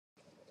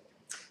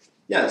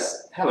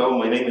Yes, hello,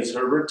 my name is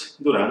Herbert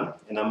Duran,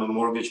 and I'm a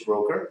mortgage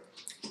broker.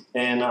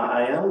 And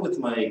I am with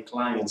my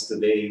clients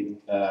today,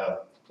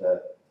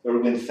 the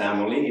Irwin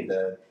Family.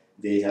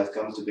 They have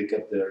come to pick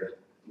up their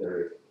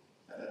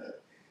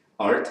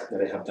art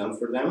that I have done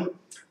for them.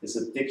 It's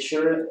a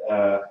picture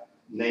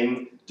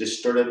named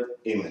Distorted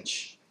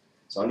Image.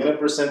 So I'm going to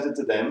present it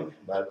to them.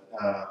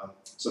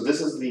 So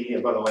this is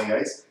by the way,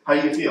 guys, how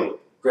do you feel?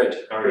 Great.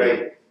 All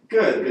right.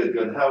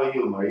 Good. How are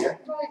you, Maria?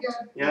 Very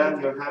good. Yeah,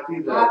 you're happy?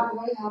 I'm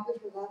very happy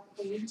for that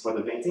painting. For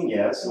the painting,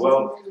 yes.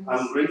 Well,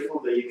 I'm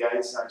grateful that you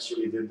guys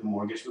actually did the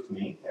mortgage with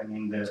me. I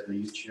mean, that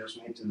you chose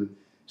me to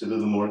do the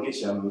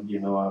mortgage. I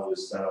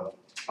was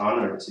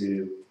honored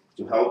to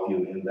help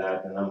you in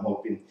that, and I'm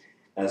hoping,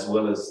 as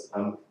well as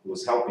I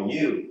was helping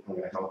you, I'm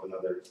going to help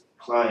another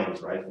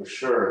client, right? For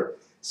sure.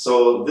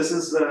 So this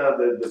is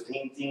the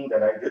painting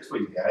that I did for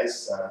you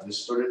guys,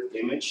 distorted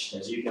image.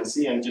 As you can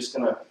see, I'm just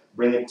going to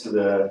bring it to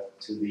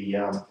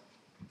the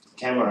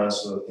camera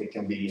so it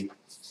can be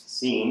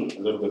seen a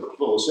little bit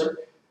closer.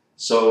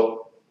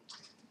 So,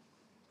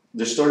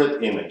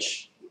 distorted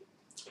image.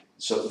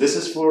 So this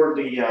is for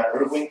the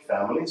Irwin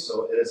family.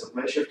 So it is a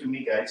pleasure to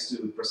me, guys,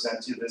 to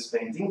present you this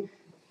painting.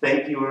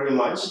 Thank you very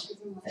much.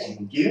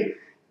 Thank you.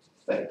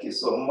 Thank you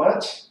so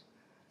much.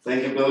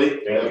 Thank you,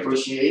 Billy. I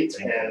appreciate.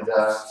 And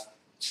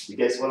you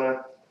guys want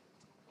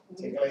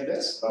to take it like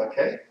this?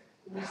 Okay.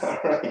 All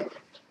right.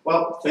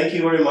 Well, thank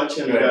you very much,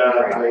 and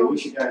I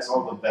wish you guys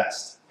all the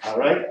best. All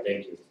right?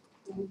 Thank you.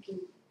 Thank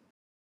you.